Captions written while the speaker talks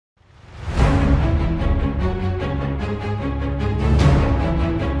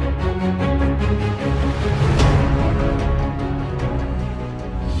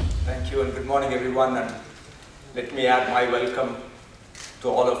morning, everyone, and let me add my welcome to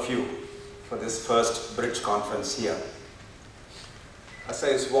all of you for this first Bridge conference here. As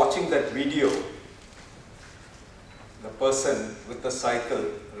I was watching that video, the person with the cycle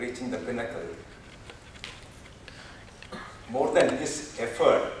reaching the pinnacle, more than his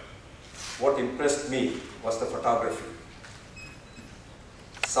effort, what impressed me was the photography.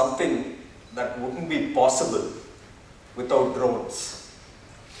 Something that wouldn't be possible without drones.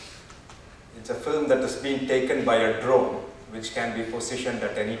 It's a film that is being taken by a drone, which can be positioned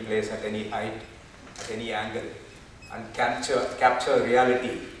at any place, at any height, at any angle, and capture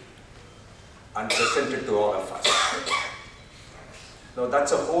reality and present it to all of us. Now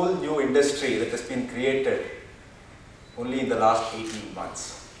that's a whole new industry that has been created only in the last 18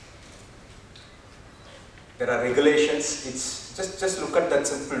 months. There are regulations. It's just look at that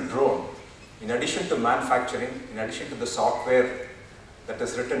simple drone. In addition to manufacturing, in addition to the software that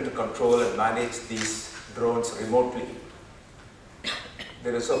is written to control and manage these drones remotely,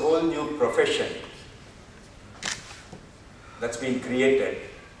 there is a whole new profession that's been created,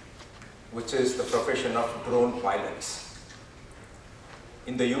 which is the profession of drone pilots.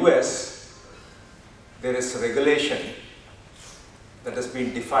 In the US, there is regulation that has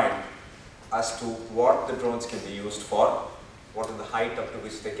been defined as to what the drones can be used for, what is the height up to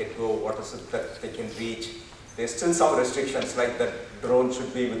which they can go, what is it that they can reach. There's still some restrictions, like that drone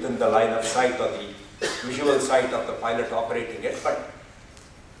should be within the line of sight or the visual sight of the pilot operating it, but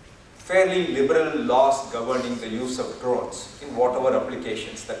fairly liberal laws governing the use of drones in whatever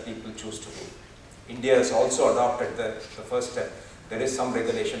applications that people choose to do. India has also adopted the first step. There is some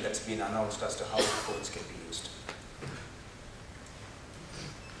regulation that's been announced as to how drones can be used.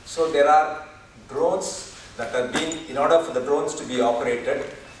 So there are drones that are being, in order for the drones to be operated,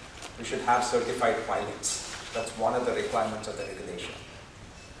 we should have certified pilots. That's one of the requirements of the regulation.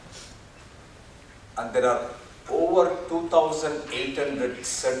 And there are over 2,800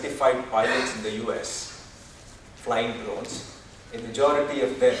 certified pilots in the US flying drones. A majority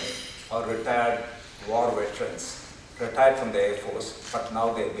of them are retired war veterans, retired from the Air Force, but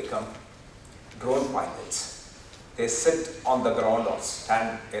now they become drone pilots. They sit on the ground or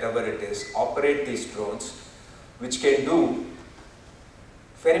stand wherever it is, operate these drones, which can do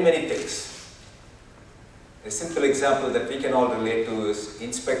very many things. A simple example that we can all relate to is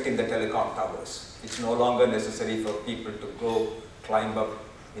inspecting the telecom towers. It's no longer necessary for people to go, climb up,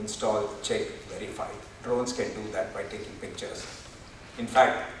 install, check, verify. Drones can do that by taking pictures. In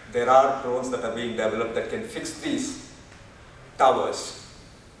fact, there are drones that are being developed that can fix these towers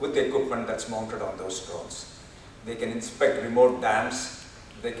with the equipment that's mounted on those drones. They can inspect remote dams,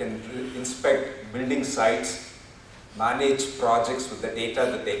 they can inspect building sites, manage projects with the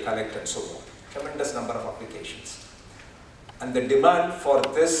data that they collect, and so on. Tremendous number of applications. And the demand for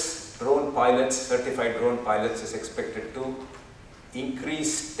this drone pilots, certified drone pilots, is expected to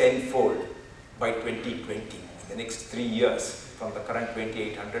increase tenfold by 2020. In the next 3 years, from the current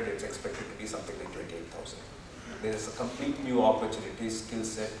 2,800, it's expected to be something like 28,000. There is a complete new opportunity, skill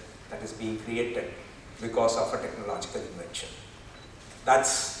set that is being created because of a technological invention.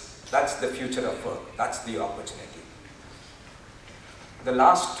 That's the future of work. That's the opportunity. The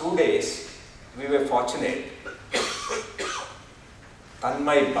last 2 days, we were fortunate.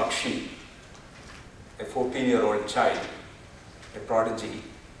 Tanmay Bakshi, a 14-year-old child, a prodigy,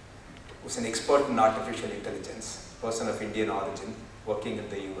 who's an expert in artificial intelligence, person of Indian origin, working in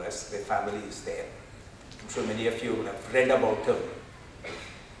the US, their family is there. I'm sure many of you would have read about him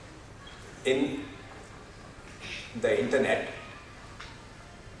in the internet.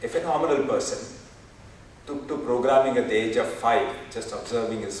 A phenomenal person. Took to programming at the age of 5, just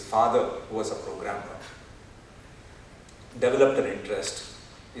observing his father, who was a programmer. Developed an interest.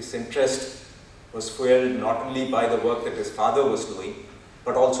 His interest was fueled not only by the work that his father was doing,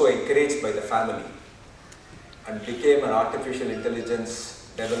 but also encouraged by the family, and became an artificial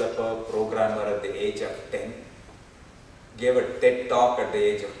intelligence developer, programmer at the age of 10. Gave a TED talk at the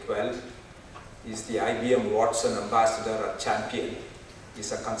age of 12. He's the IBM Watson ambassador or champion.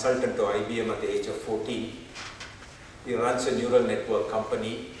 He's a consultant to IBM at the age of 14. He runs a neural network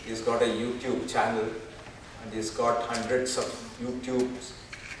company. He's got a YouTube channel, and he's got hundreds of YouTube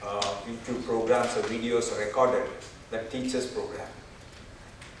programs or videos recorded that teaches programming.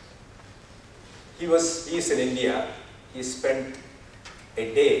 He's in India. He spent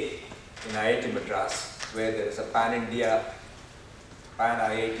a day in IIT Madras, where there is a pan-India,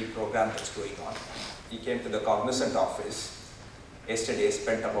 pan-IIT program that's going on. He came to the Cognizant office yesterday,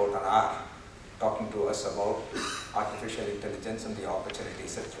 spent about an hour talking to us about artificial intelligence and the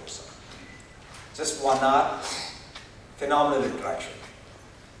opportunities it throws up. Just 1 hour, phenomenal interaction.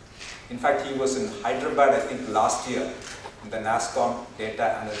 In fact, he was in Hyderabad, I think, last year in the NASSCOM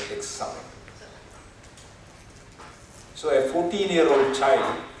Data Analytics Summit. So a 14-year-old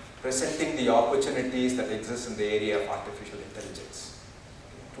child presenting the opportunities that exist in the area of artificial intelligence.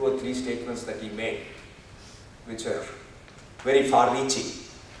 2 or 3 statements that he made, which are very far-reaching.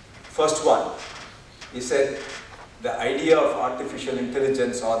 First one, he said, the idea of artificial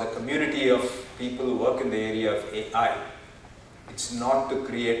intelligence or the community of people who work in the area of AI, it's not to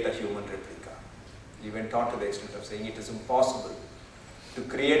create a human replica. He went on to the extent of saying it is impossible to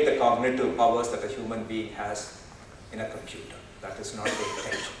create the cognitive powers that a human being has in a computer. That is not the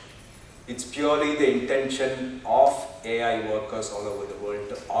intention. It's purely the intention of AI workers all over the world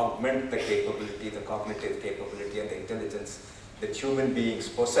to augment the capability, the cognitive capability and the intelligence that human beings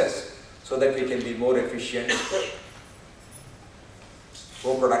possess so that we can be more efficient,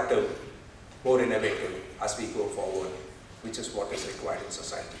 more productive, more innovative as we go forward, which is what is required in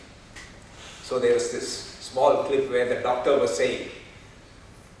society. So there was this small clip where the doctor was saying,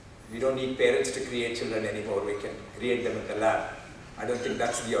 we don't need parents to create children anymore, we can create them in the lab. I don't think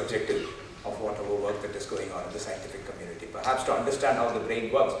that's the objective of whatever work that is going on in the scientific community. Perhaps to understand how the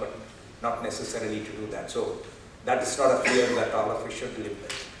brain works, but not necessarily to do that. So that is not a fear that all of us should live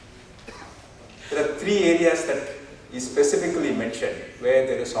with. There are 3 areas that he specifically mentioned where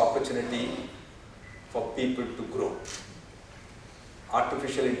there is opportunity for people to grow.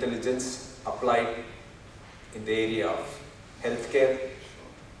 Artificial intelligence applied in the area of healthcare,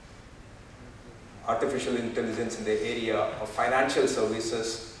 artificial intelligence in the area of financial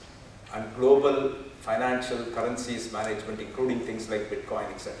services and global financial currencies management, including things like Bitcoin,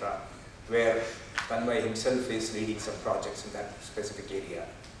 etc., where Tanmay himself is leading some projects in that specific area.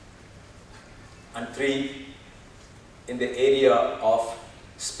 And 3, in the area of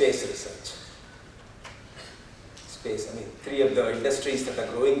space research. Space, I mean, 3 of the industries that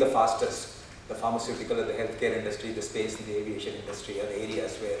are growing the fastest, the pharmaceutical and the healthcare industry, the space and the aviation industry are the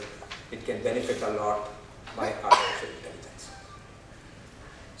areas where it can benefit a lot by artificial intelligence.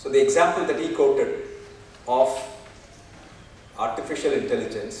 So the example that he quoted of artificial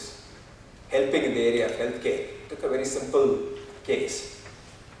intelligence helping in the area of healthcare took a very simple case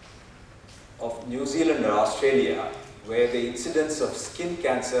of New Zealand and Australia, where the incidence of skin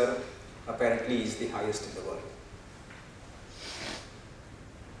cancer apparently is the highest in the world.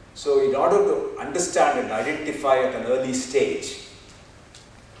 So in order to understand and identify at an early stage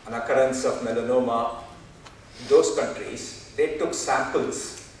an occurrence of melanoma in those countries, they took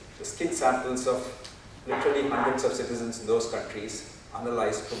samples, the skin samples of literally hundreds of citizens in those countries,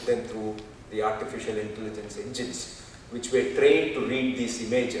 analyzed, put them through the artificial intelligence engines, which were trained to read these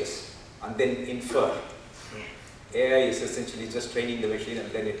images and then infer. AI is essentially just training the machine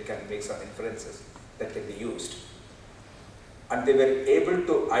and then it can make some inferences that can be used. And they were able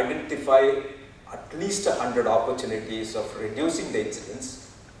to identify at least 100 opportunities of reducing the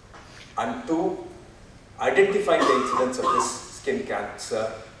incidence and to identifying the incidence of this skin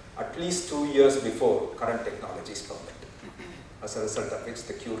cancer at least 2 years before current technologies permit. As a result of which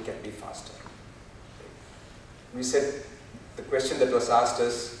the cure can be faster. We said, the question that was asked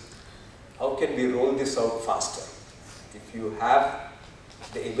is, how can we roll this out faster? If you have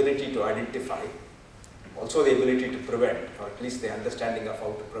the ability to identify, also the ability to prevent, or at least the understanding of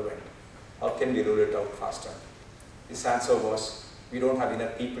how to prevent, how can we roll it out faster? His answer was, we don't have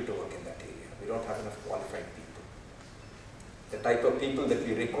enough people to work in that area. We don't have enough qualified people. The type of people that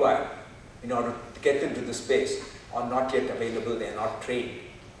we require in order to get into the space are not yet available, they are not trained.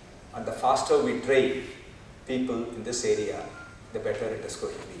 And the faster we train people in this area, the better it is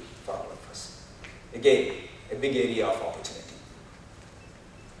going to be for all of us. Again, a big area of opportunity.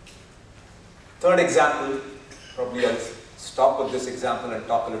 Third example, probably I'll stop with this example and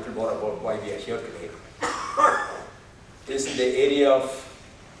talk a little more about why we are here today, is in the area of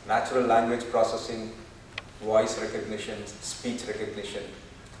natural language processing, voice recognition, speech recognition,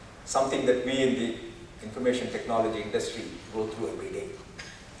 something that we in the information technology industry go through every day.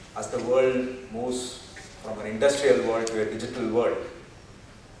 As the world moves from an industrial world to a digital world,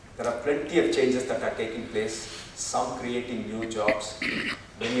 there are plenty of changes that are taking place, some creating new jobs,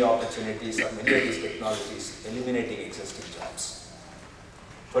 many opportunities, or many of these technologies eliminating existing jobs.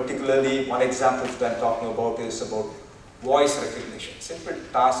 Particularly, one example that I'm talking about is about voice recognition, simple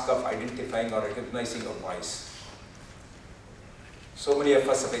task of identifying or recognizing a voice. So many of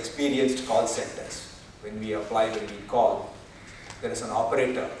us have experienced call centers. When we apply, when we call, there is an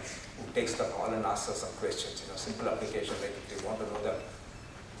operator who takes the call and asks us some questions. Simple application, like if they want to know the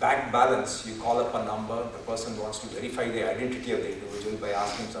bank balance, you call up a number, the person wants to verify the identity of the individual by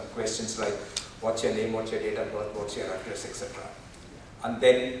asking some questions like, what's your name, what's your date of birth, what's your address, etc. And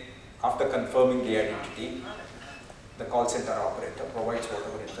then after confirming the identity, the call center operator provides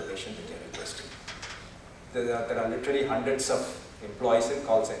whatever information that you are requesting. There are literally hundreds of employees in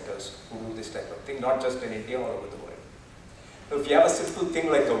call centers who do this type of thing, not just in India, all over the world. So if you have a simple thing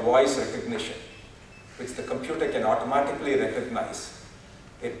like a voice recognition, which the computer can automatically recognize,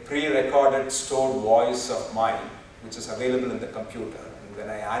 a pre-recorded stored voice of mine, which is available in the computer, and when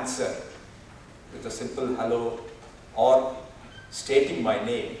I answer with a simple hello or stating my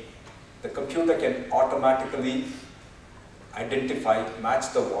name, the computer can automatically identify,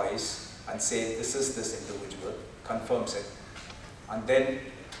 match the voice and say this is this individual, confirms it. And then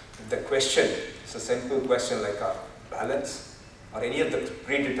if the question is a simple question like a balance or any of the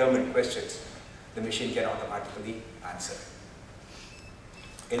predetermined questions, the machine can automatically answer,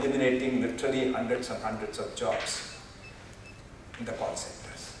 eliminating literally hundreds and hundreds of jobs in the call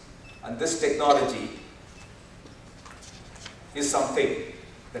centers. And this technology is something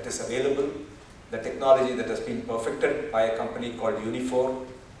that is available, the technology that has been perfected by a company called Unifor,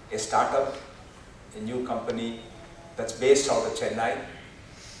 a startup, a new company that's based out of Chennai,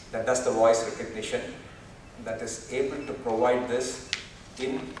 that does the voice recognition, that is able to provide this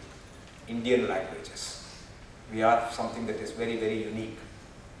in Indian languages. We have something that is very, very unique.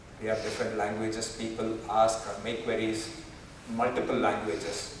 We have different languages, people ask or make queries in multiple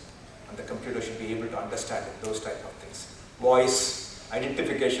languages, and the computer should be able to understand it, those type of things. Voice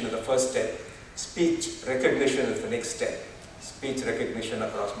identification is the first step. Speech recognition is the next step. Speech recognition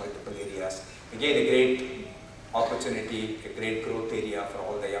across multiple areas. Again, a great opportunity, a great growth area for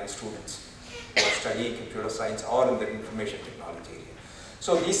all the young students who are studying computer science or in the information technology area.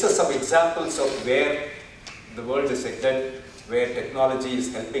 So these are some examples of where the world is headed, where technology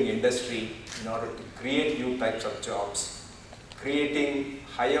is helping industry in order to create new types of jobs, creating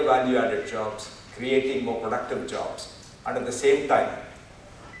higher value added jobs, creating more productive jobs, and at the same time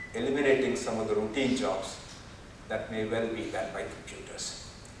eliminating some of the routine jobs that may well be done by computers.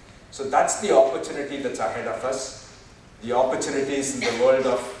 So that's the opportunity that's ahead of us. The opportunities in the world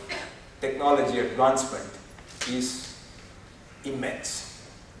of technology advancement is immense,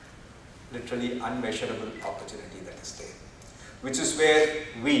 literally unmeasurable opportunity that is there, which is where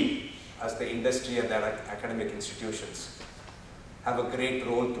we, as the industry and the academic institutions, have a great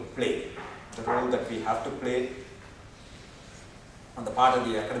role to play. The role that we have to play on the part of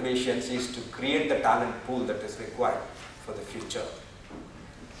the academicians is to create the talent pool that is required for the future.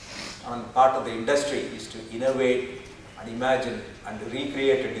 On part of the industry is to innovate and imagine and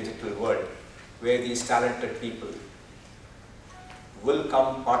recreate a digital world where these talented people will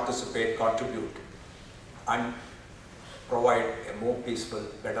come, participate, contribute, and provide a more peaceful,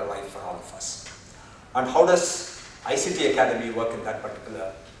 better life for all of us. And how does ICT Academy work in that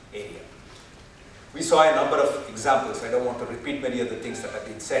particular area? We saw a number of examples. I don't want to repeat many of the things that have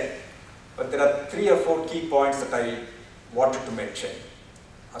been said, but there are 3 or 4 key points that I wanted to mention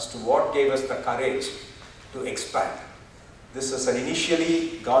as to what gave us the courage to expand. This is an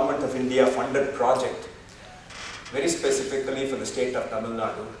initially Government of India funded project, very specifically for the state of Tamil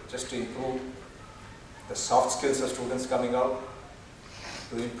Nadu, just to improve the soft skills of students coming out,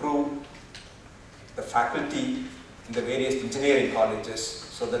 to improve the faculty in the various engineering colleges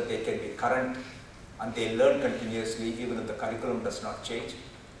so that they can be current and they learn continuously even if the curriculum does not change.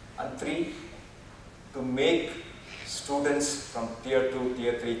 And 3, to make students from tier 2,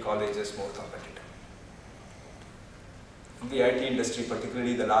 tier 3 colleges more competitive. In the IT industry,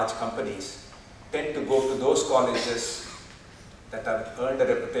 particularly the large companies, tend to go to those colleges that have earned a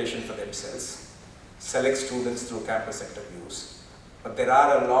reputation for themselves, select students through campus interviews. But there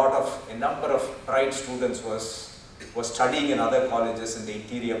are a number of bright students who were studying in other colleges in the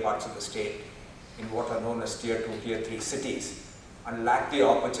interior parts of the state, in what are known as tier 2, tier 3 cities, and lack the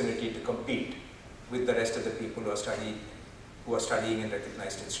opportunity to compete with the rest of the people who are studying in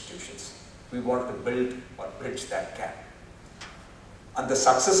recognized institutions. We want to build or bridge that gap. And the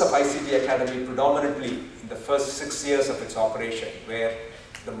success of ICT Academy predominantly in the first 6 years of its operation, where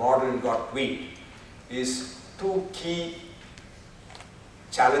the model got tweaked, is 2 key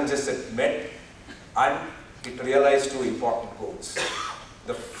challenges it met, and it realized 2 important goals.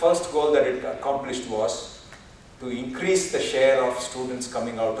 The first goal that it accomplished was to increase the share of students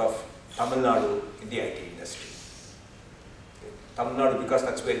coming out of Tamil Nadu in the IT industry. Tamil Nadu, because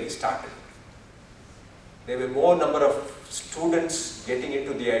that's where we started. There were more number of students getting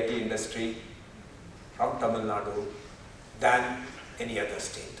into the IT industry from Tamil Nadu than any other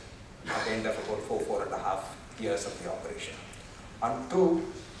state at the end of about 4.5 years of the operation. And 2,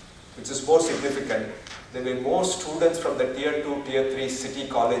 which is more significant, there were more students from the tier 2, tier 3 city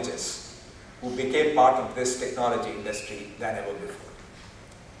colleges who became part of this technology industry than ever before.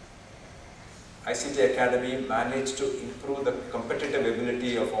 ICT Academy managed to improve the competitive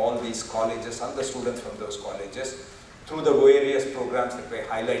ability of all these colleges and the students from those colleges through the various programs that were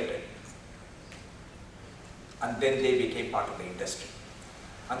highlighted. And then they became part of the industry.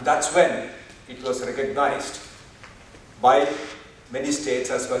 And that's when it was recognized by many states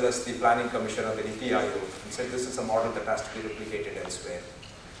as well as the Planning Commission of the NITI Aayog and said this is a model that has to be replicated elsewhere.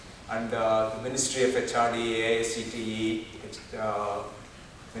 And the Ministry of HRD, AICTE,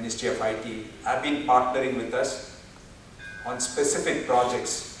 Ministry of IT have been partnering with us on specific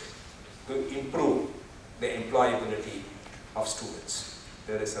projects to improve the employability of students.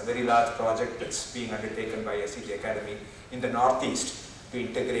 There is a very large project that's being undertaken by ICT Academy in the Northeast to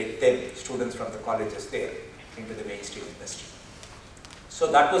integrate them, students from the colleges there, into the mainstream industry.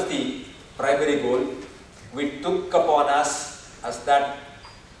 So that was the primary goal. We took upon us as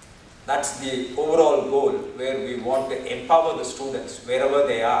that's the overall goal, where we want to empower the students wherever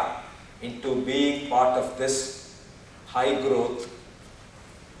they are into being part of this high growth,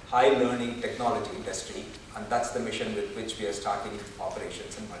 high learning technology industry, and that's the mission with which we are starting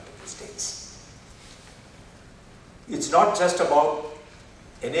operations in multiple states. It's not just about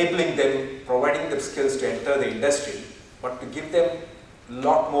enabling them, providing them skills to enter the industry, but to give them a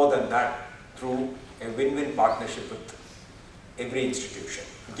lot more than that through a win-win partnership with every institution.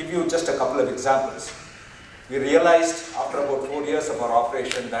 To give you just a couple of examples, we realized after about 4 years of our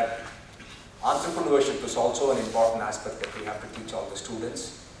operation that entrepreneurship is also an important aspect that we have to teach all the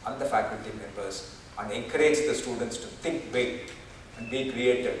students and the faculty members and encourage the students to think big and be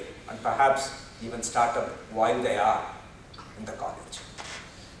creative and perhaps even start up while they are in the college.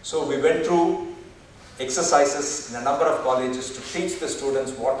 So we went through exercises in a number of colleges to teach the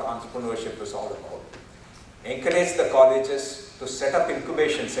students what entrepreneurship is all about. Encourage the colleges to set up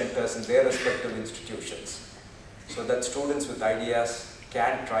incubation centers in their respective institutions so that students with ideas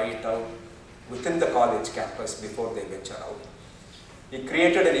can try it out within the college campus before they venture out. We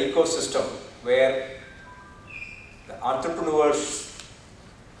created an ecosystem where the entrepreneurs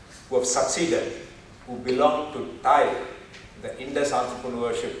who have succeeded, who belong to TIE, the Indus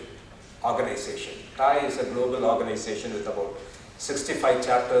Entrepreneurship Organization. TIE is a global organization with about 65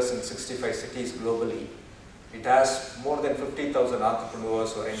 chapters in 65 cities globally. It has more than 50,000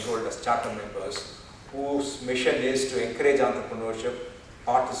 entrepreneurs who are enrolled as charter members, whose mission is to encourage entrepreneurship,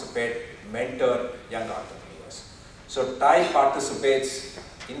 participate, mentor young entrepreneurs. So TIE participates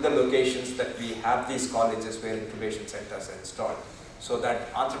in the locations that we have these colleges where incubation centers are installed so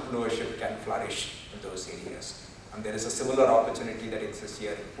that entrepreneurship can flourish in those areas. And there is a similar opportunity that exists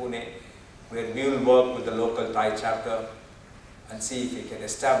here in Pune, where we will work with the local TIE chapter and see if we can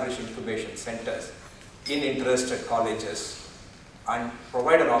establish incubation centers in interested colleges and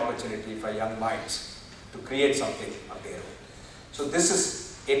provide an opportunity for young minds to create something on their own. So this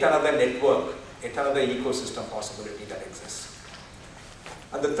is yet another network, yet another ecosystem possibility that exists.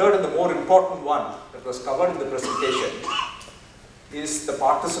 And the third and the more important one that was covered in the presentation is the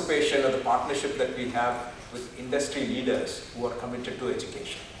participation or the partnership that we have with industry leaders who are committed to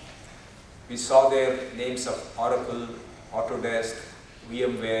education. We saw their names of Oracle, Autodesk,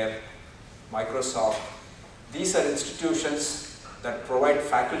 VMware, Microsoft. These are institutions that provide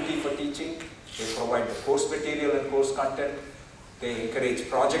faculty for teaching, they provide the course material and course content, they encourage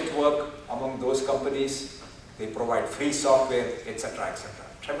project work among those companies, they provide free software, etc., etc.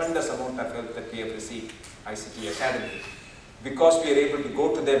 Tremendous amount of help that we have received ICT Academy, because we are able to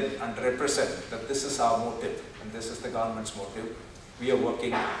go to them and represent that this is our motive and this is the government's motive. We are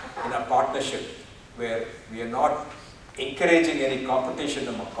working in a partnership where we are not encouraging any competition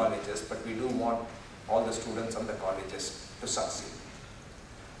among colleges, but we do want all the students and the colleges to succeed.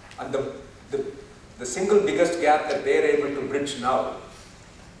 And the single biggest gap that they are able to bridge now,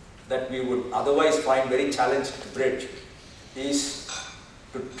 that we would otherwise find very challenging to bridge, is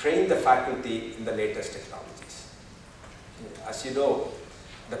to train the faculty in the latest technologies. As you know,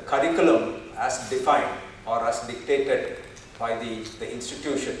 the curriculum as defined or as dictated by the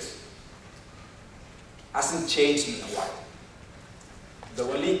institutions hasn't changed in a while. The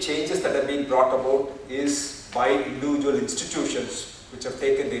only changes that have been brought about is by individual institutions which have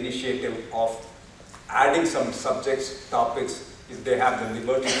taken the initiative of adding some subjects, topics, if they have the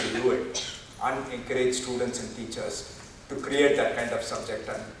liberty to do it, and encourage students and teachers to create that kind of subject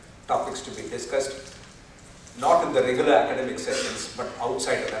and topics to be discussed, not in the regular academic sessions, but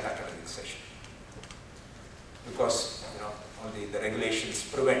outside of that academic session. Because only the regulations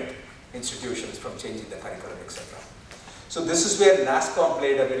prevent institutions from changing the curriculum, etc. So this is where NASSCOM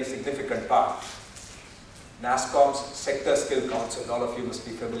played a very significant part. NASSCOM's Sector Skill Council, all of you must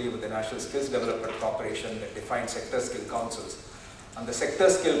be familiar with the National Skills Development Corporation that defines sector skill councils. And the Sector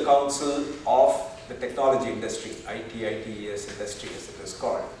Skill Council of the technology industry, ITES industry as it is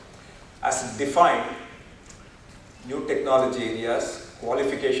called, has defined new technology areas,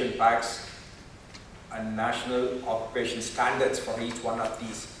 qualification packs, and national occupation standards for each one of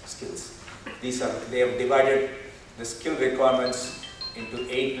these skills. They have divided the skill requirements into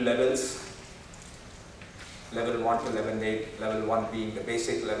 8 levels, level 1 to level 8, level 1 being the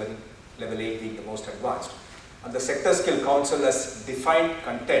basic level, level 8 being the most advanced. And the Sector Skill Council has defined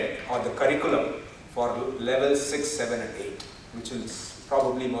content or the curriculum for levels 6, 7 and 8, which is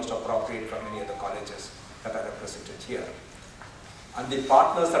probably most appropriate for many of the colleges that are represented here. And the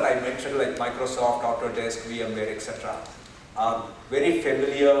partners that I mentioned like Microsoft, Autodesk, VMware, etc. are very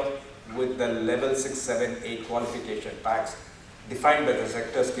familiar with the level 6, 7, 8 qualification packs defined by the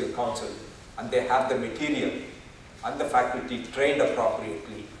Sector Skill Council, and they have the material and the faculty trained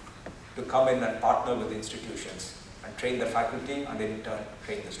appropriately to come in and partner with institutions and train the faculty and in turn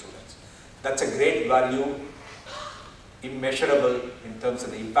train the students. That's a great value, immeasurable in terms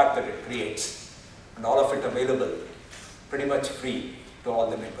of the impact that it creates, and all of it available pretty much free to all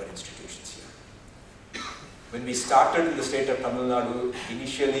the member institutions here. When we started in the state of Tamil Nadu,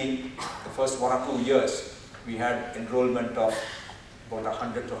 initially the first 1 or 2 years, we had enrollment of about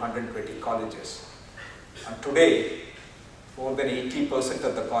 100 to 120 colleges. And today, more than 80%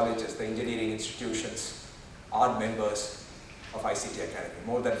 of the colleges, the engineering institutions, are members of ICT Academy.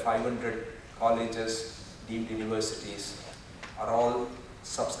 More than 500 colleges, deemed universities are all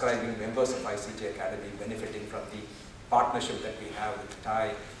subscribing members of ICT Academy, benefiting from the partnership that we have with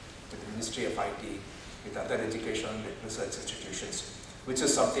TIE, with the Ministry of IT, with other educational and research institutions, which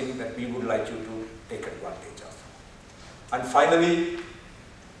is something that we would like you to take advantage of. And finally,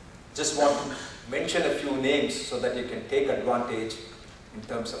 just want to mention a few names so that you can take advantage in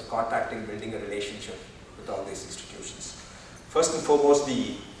terms of contacting, building a relationship with all these institutions. First and foremost,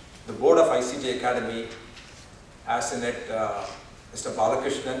 the board of ICT Academy has in it Mr.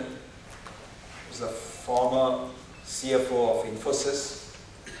 Balakrishnan, who is the former CFO of Infosys.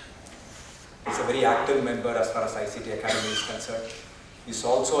 He's a very active member as far as ICT Academy is concerned. He's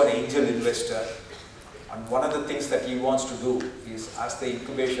also an angel investor. And one of the things that he wants to do is, as the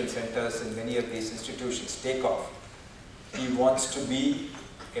incubation centers in many of these institutions take off, he wants to be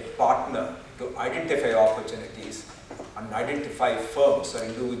a partner to identify opportunities and identify firms or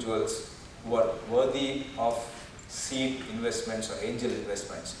individuals who are worthy of seed investments or angel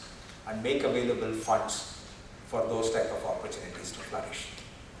investments and make available funds for those type of opportunities to flourish.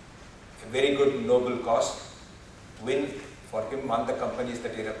 A very good noble cause, win for him and the companies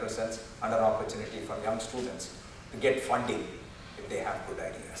that he represents, and an opportunity for young students to get funding if they have good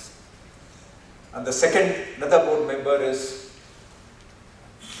ideas. And the second, another board member is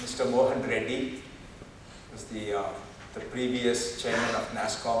Mr. Mohan Reddy, who is the previous chairman of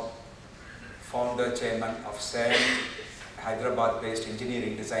NASCOM, founder chairman of SAM, a Hyderabad-based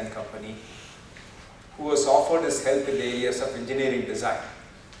engineering design company, who was offered his help in the areas of engineering design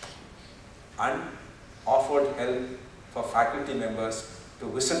and offered help for faculty members to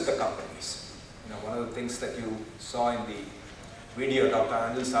visit the companies. You know, one of the things that you saw in the video, Dr.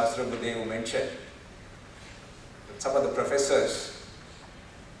 Anil Sasrabudevu mentioned, that some of the professors,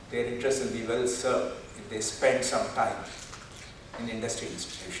 their interest will be well served if they spend some time in industry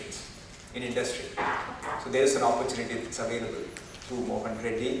institutions, in industry. So there is an opportunity that's available to Mohan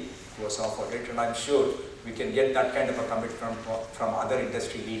Reddy, who was offered it, and I'm sure we can get that kind of a commitment from other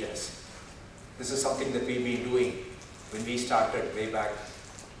industry leaders. This is something that we've been doing when we started way back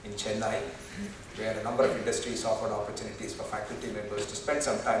in Chennai, where a number of industries offered opportunities for faculty members to spend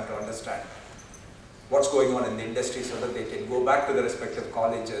some time to understand what's going on in the industry so that they can go back to the respective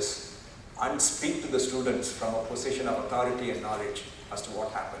colleges and speak to the students from a position of authority and knowledge as to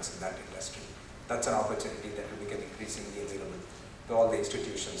what happens in that industry. That's an opportunity that will become increasingly available to all the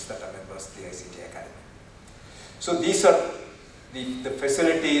institutions that are members of the ICT Academy. So these are the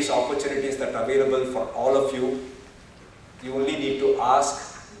facilities, opportunities that are available for all of you. You only need to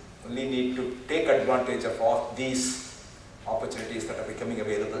ask, only need to take advantage of all these opportunities that are becoming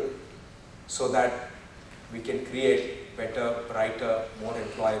available so that we can create better, brighter, more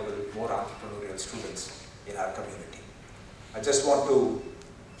employable, more entrepreneurial students in our community. I just want to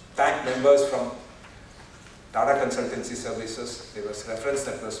thank members from Tata Consultancy Services. There was reference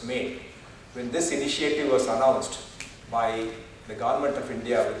that was made. When this initiative was announced by the Government of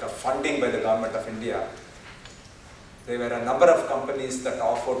India, with the funding by the Government of India, there were a number of companies that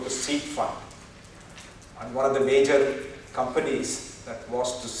offered to seed fund. And one of the major companies that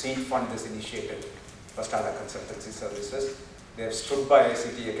was to seed fund this initiative was Tata Consultancy Services. They have stood by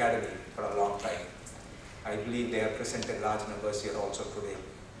ICT Academy for a long time. I believe they are present in large numbers here also today.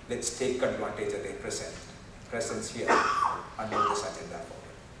 Let's take advantage of their presence here and move this agenda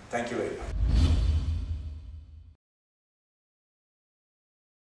forward. Thank you very much.